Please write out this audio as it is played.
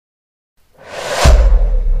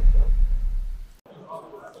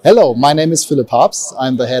Hello, my name is Philipp Pabst.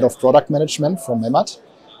 I'm the head of product management from Memmert,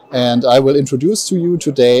 and I will introduce to you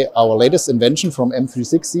today our latest invention from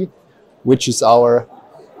M360, which is our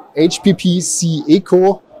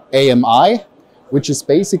HPPCeco-AMI, which is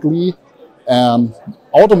basically an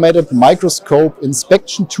automated microscope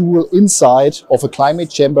inspection tool inside of a climate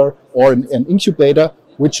chamber or an incubator,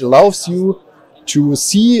 which allows you to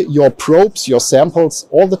see your probes, your samples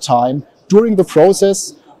all the time during the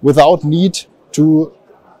process without need to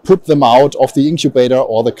put them out of the incubator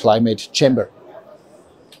or the climate chamber.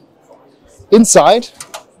 Inside,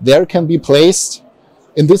 there can be placed,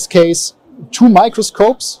 in this case, 2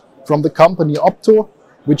 microscopes from the company Opto,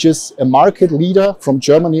 which is a market leader from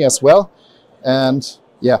Germany as well. And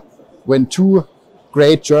yeah, when 2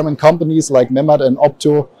 great German companies like Memmert and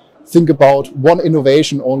Opto think about one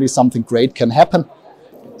innovation, only something great can happen.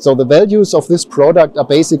 So the values of this product are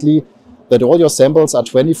basically that all your samples are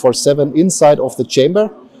 24/7 inside of the chamber.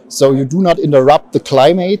 So you do not interrupt the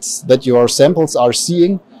climates that your samples are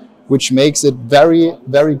seeing, which makes it very,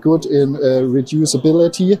 very good in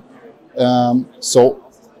reducibility. So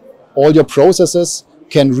all your processes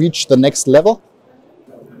can reach the next level.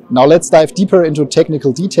 Now let's dive deeper into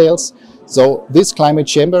technical details. So this climate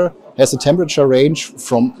chamber has a temperature range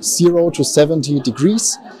from 0 to 70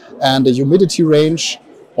 degrees and a humidity range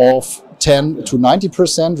of 10 to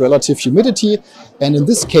 90% relative humidity. And in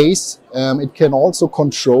this case, it can also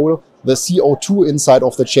control the CO2 inside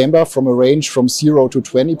of the chamber from a range from 0 to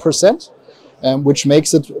 20%, which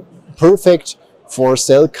makes it perfect for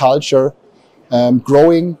cell culture,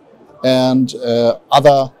 growing and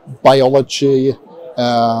other biology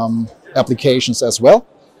applications as well.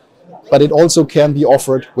 But it also can be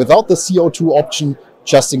offered without the CO2 option,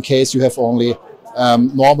 just in case you have only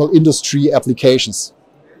normal industry applications.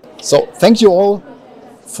 So thank you all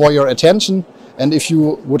for your attention. And if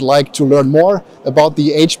you would like to learn more about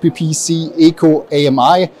the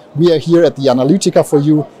HPPCeco-AMI, we are here at the Analytica for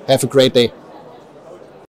you. Have a great day.